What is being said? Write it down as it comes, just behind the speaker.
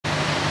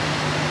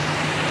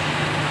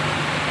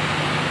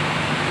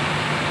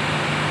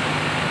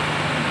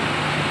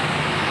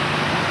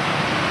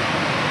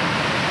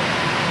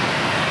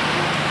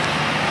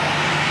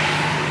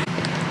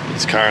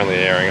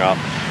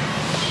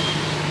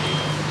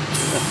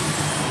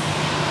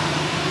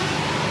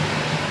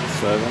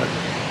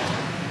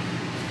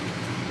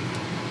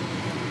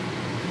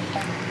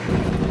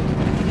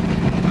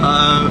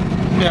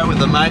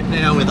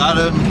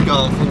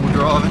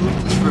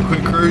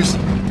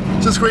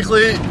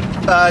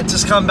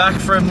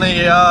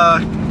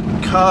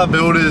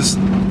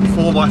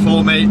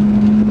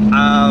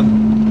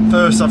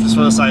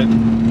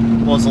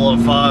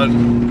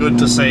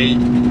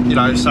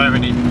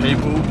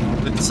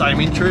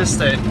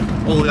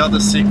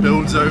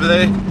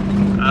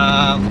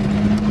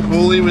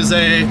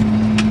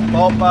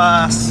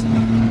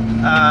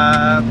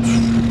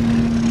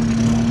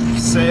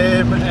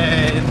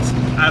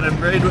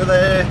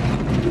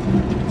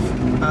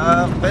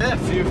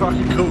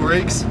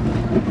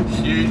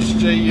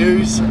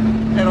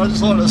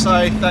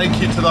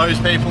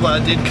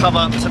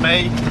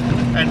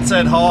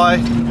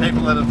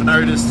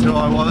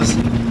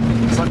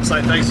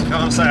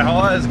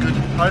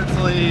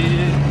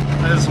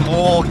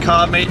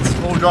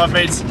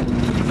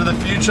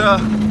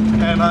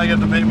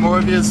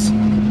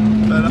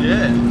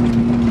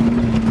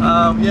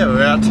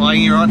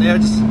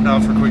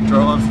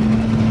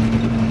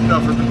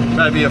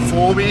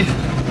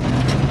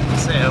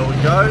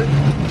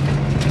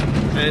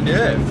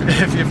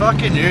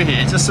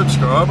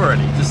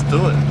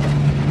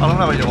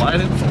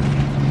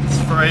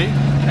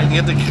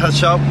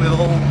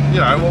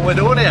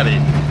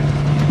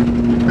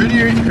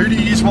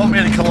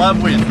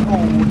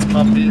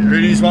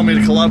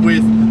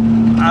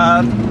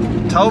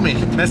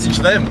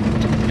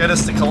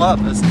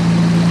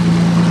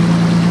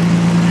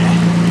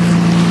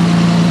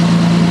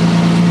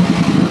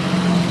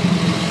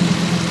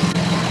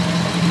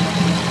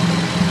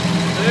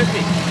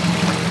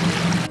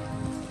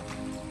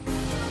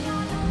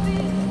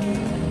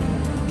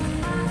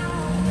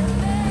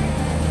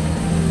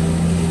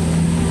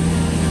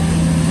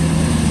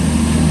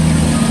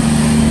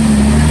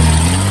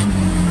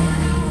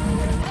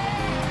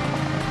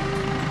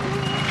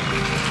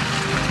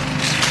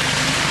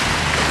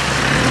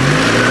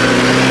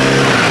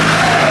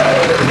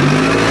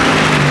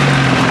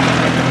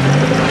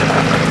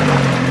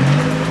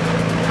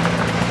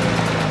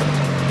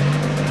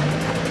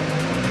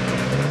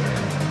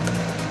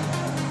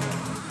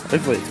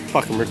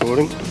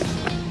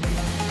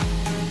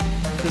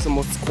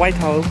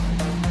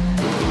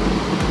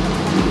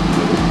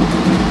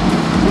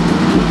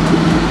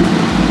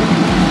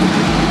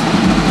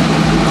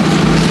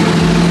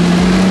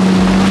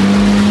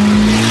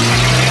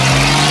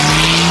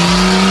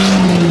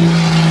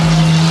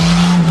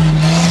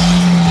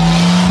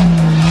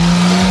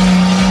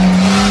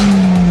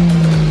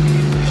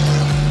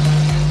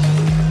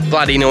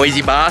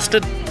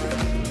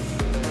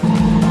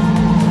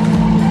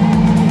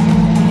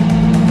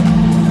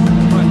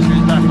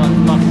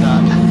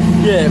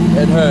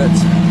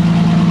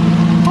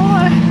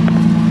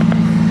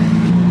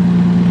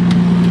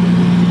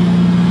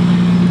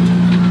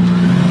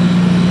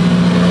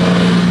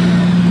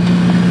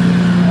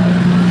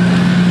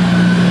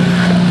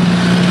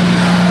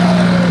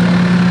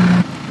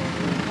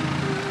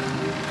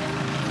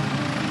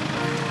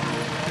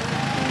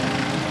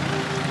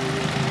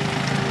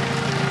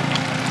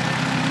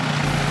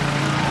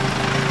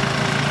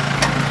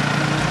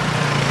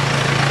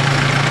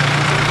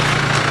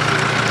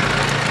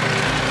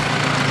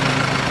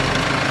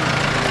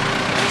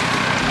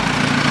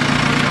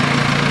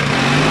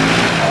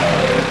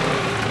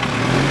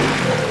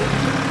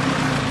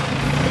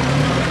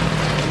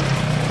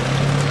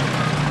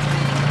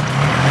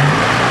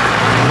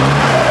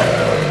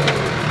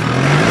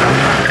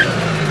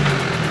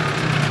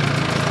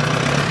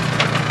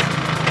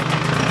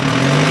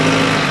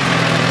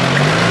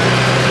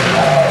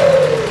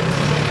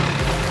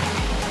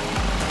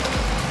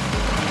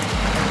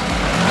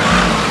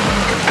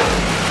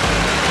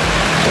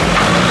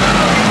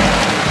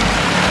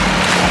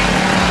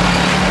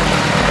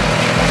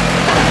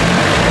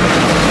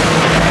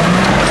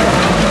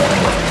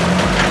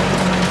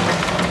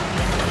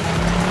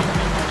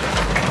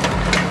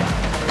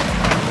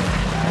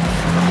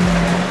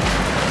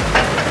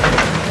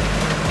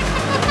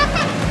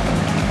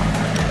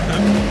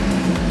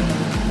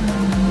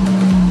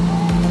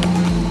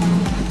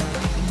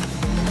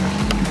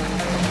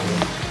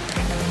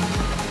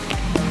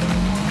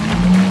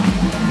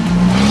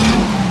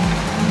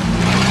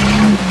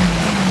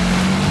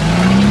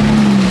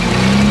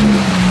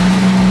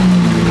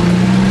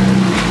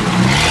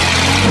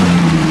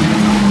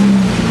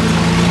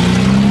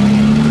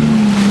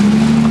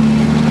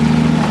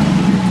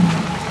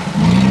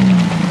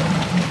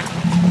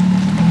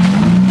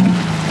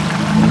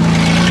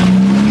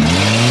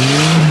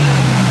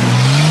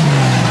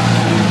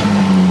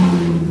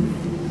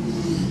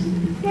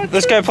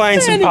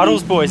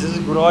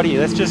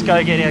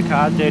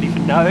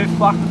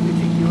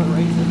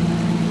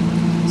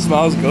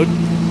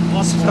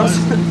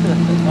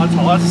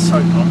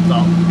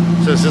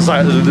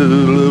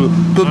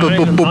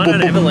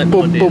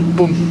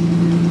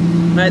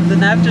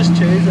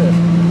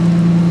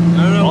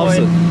I don't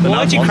know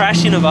why'd you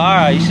crash in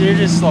Navara? You should have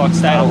just like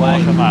stayed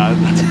away.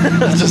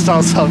 I just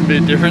done something a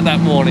bit different that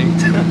morning.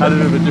 Had a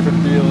bit of a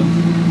different feeling.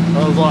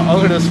 I was like, I'm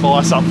going to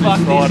spice up this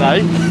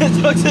Friday.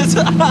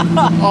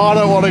 I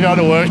don't want to go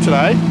to work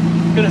today.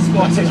 Gonna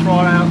spice this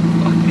Friday out.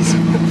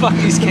 Fuck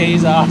his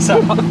keys ass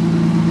up. Yeah,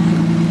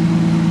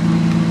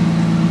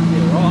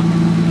 right.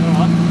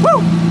 Alright. Woo!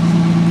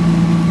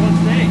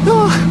 What's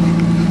next?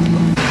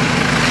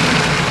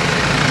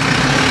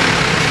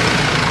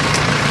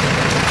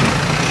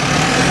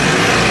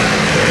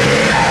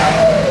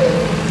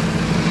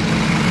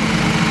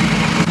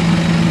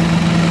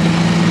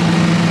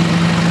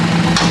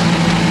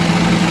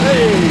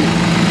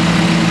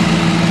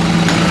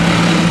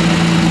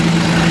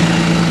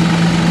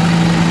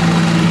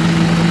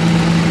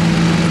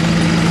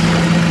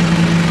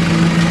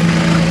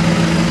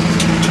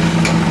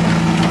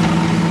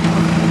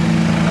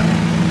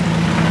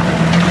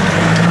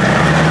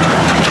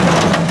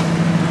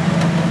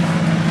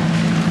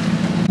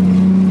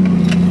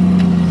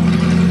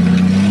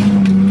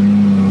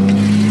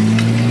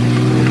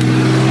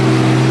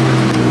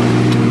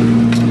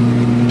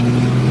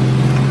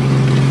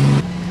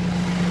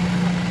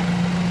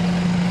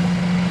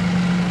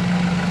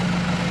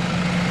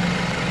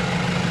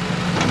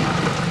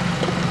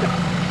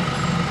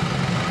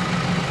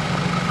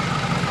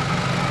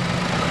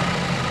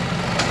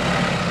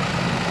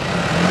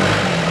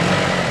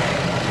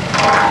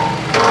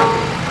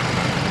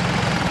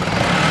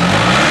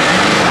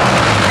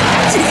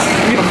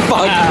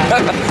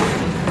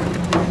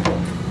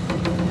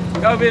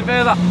 Go a bit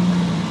further.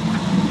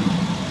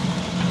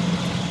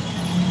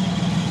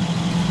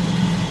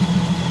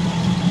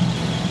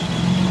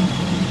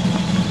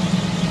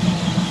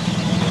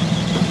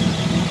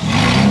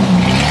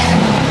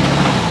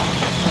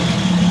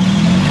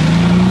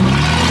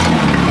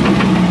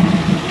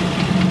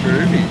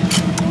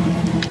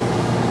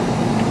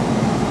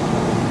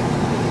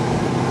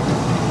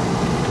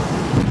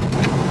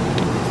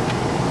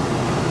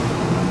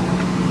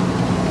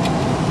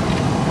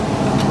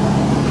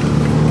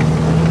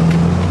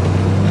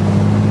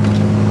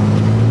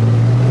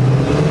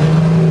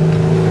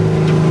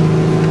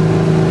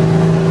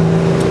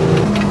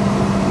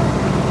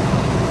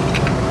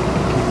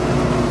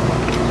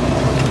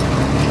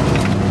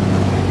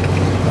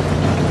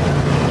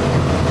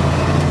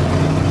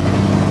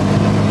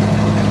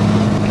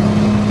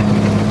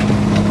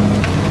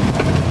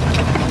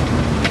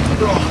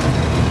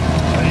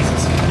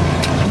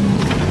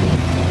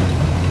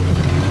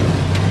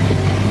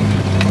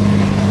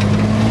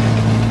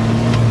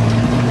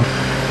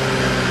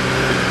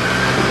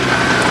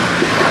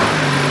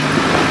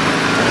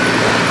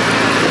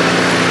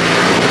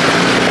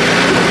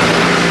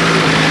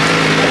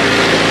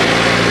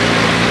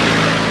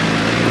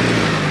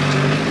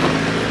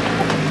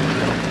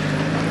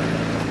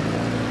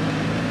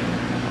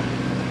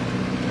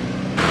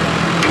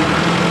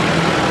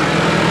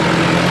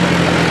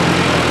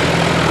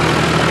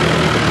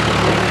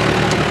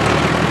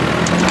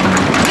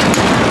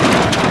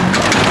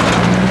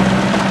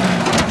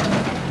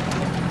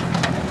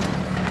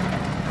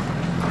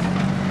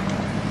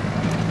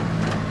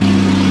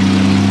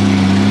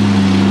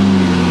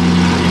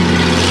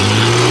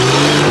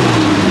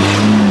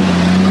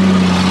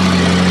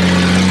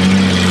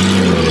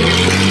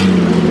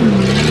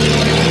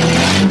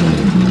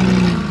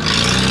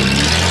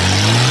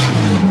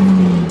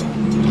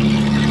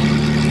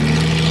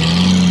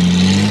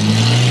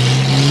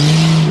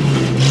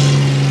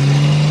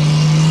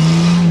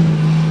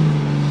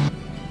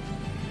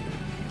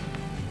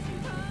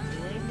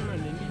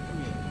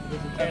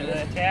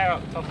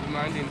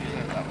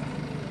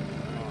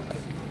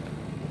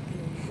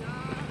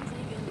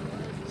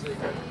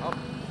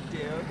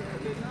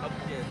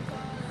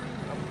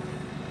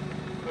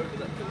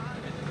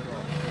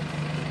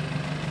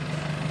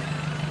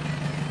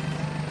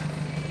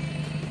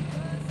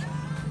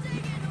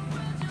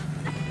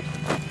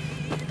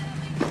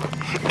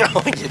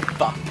 Oh, you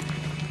fuck.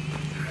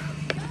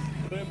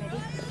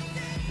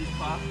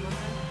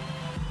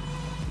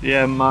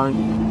 Yeah, man.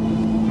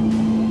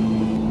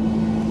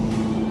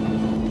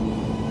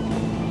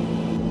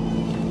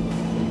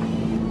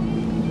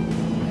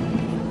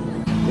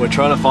 We're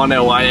trying to find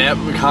our way out,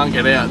 but we can't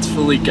get out. It's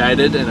fully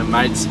gated and a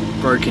mate's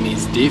broken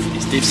his diff.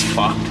 His diff's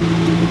fucked.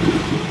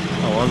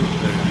 Oh, wasn't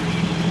it?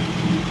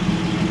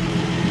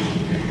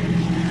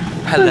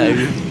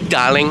 Hello,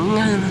 darling.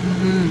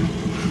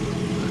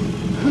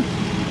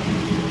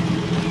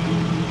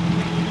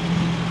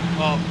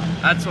 Well,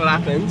 that's what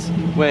happens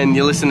when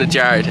you listen to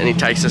Jarrod and he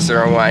takes us the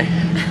wrong way.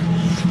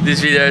 This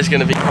video is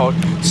going to be called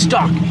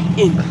Stuck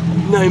in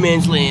No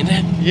Man's Land.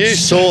 You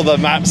saw the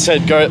map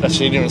said go,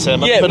 actually you didn't say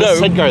map, yeah, but no, it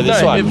said go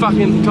this way. It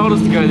fucking told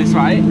us to go this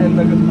way and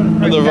they put a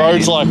fresh the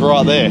road's like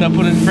right there. They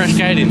put a fresh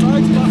gate in.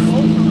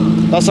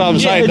 That's what I'm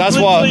saying, that's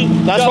why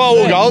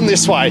we're going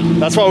this way.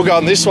 That's why we're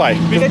going this way.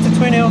 We get to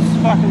Twin Hills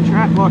fucking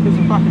track like it's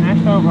a fucking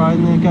asphalt road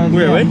and then it goes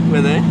Where are we? down.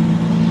 We're there.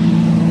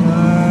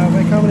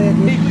 We're coming out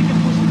here. We can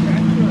push the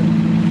track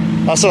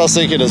through. That's what I was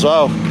thinking as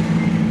well.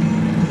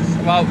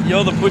 Well,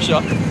 you're the pusher.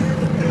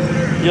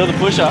 You're the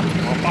pusher.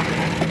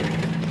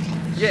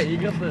 Yeah, you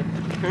got the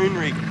coon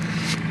rig.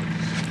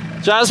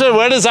 Jasmine,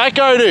 where does that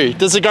go to?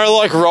 Does it go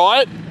like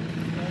right?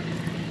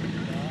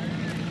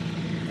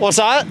 What's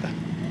that?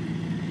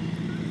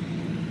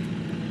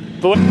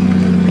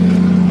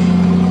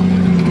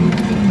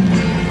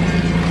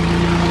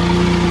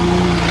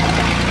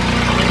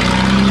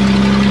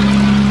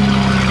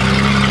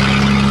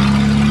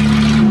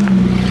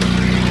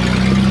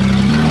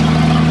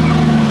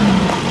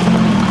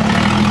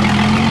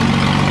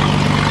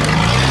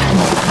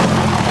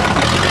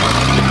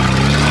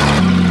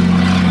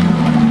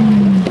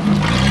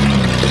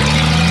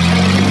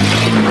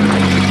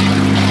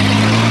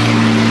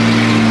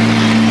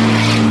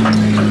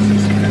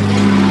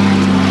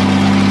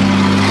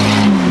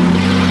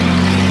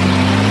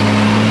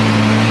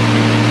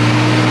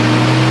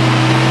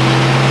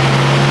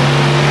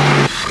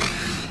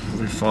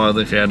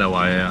 Finally found our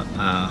way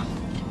out.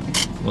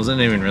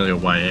 Wasn't even really a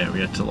way out,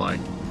 we had to like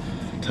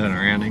turn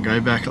around and go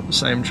back up the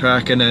same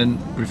track, and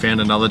then we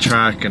found another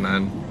track and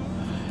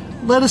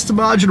then led us to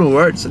Marginal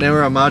Road. So now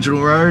we're on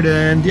Marginal Road,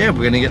 and yeah,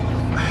 we're gonna get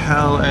the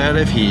hell out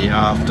of here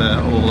after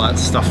all that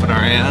stuffing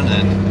around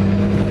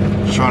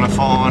and trying to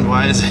find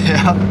ways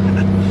out.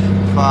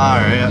 Far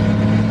out.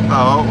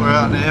 Oh, we're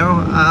out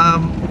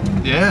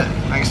now. Yeah,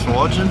 thanks for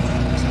watching.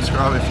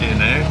 Subscribe if you're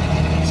new.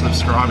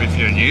 Subscribe if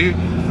you're new.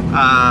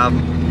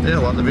 Yeah,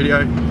 like the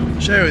video,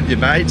 share it with your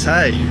mates,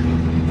 hey.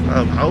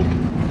 Hope.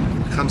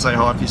 Come say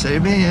hi if you see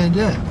me, and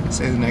yeah,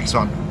 see you in the next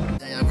one.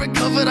 I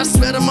recovered, I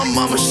swear to my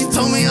mama, she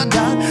told me I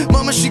died.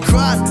 Mama, she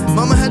cried,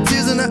 mama had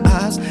tears in her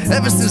eyes.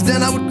 Ever since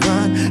then I would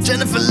grind.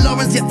 Jennifer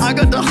Lawrence, yeah, I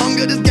got the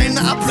hunger. This game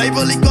that I play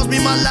really cost me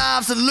my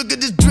life. So look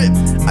at this drip,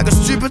 I go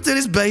stupid to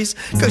this bass.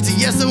 Go to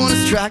Yeso on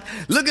this track.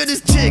 Look at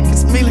this chick,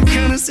 it's Mila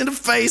Kunis in the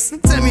face,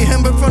 and Tammy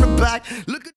Hember from the back.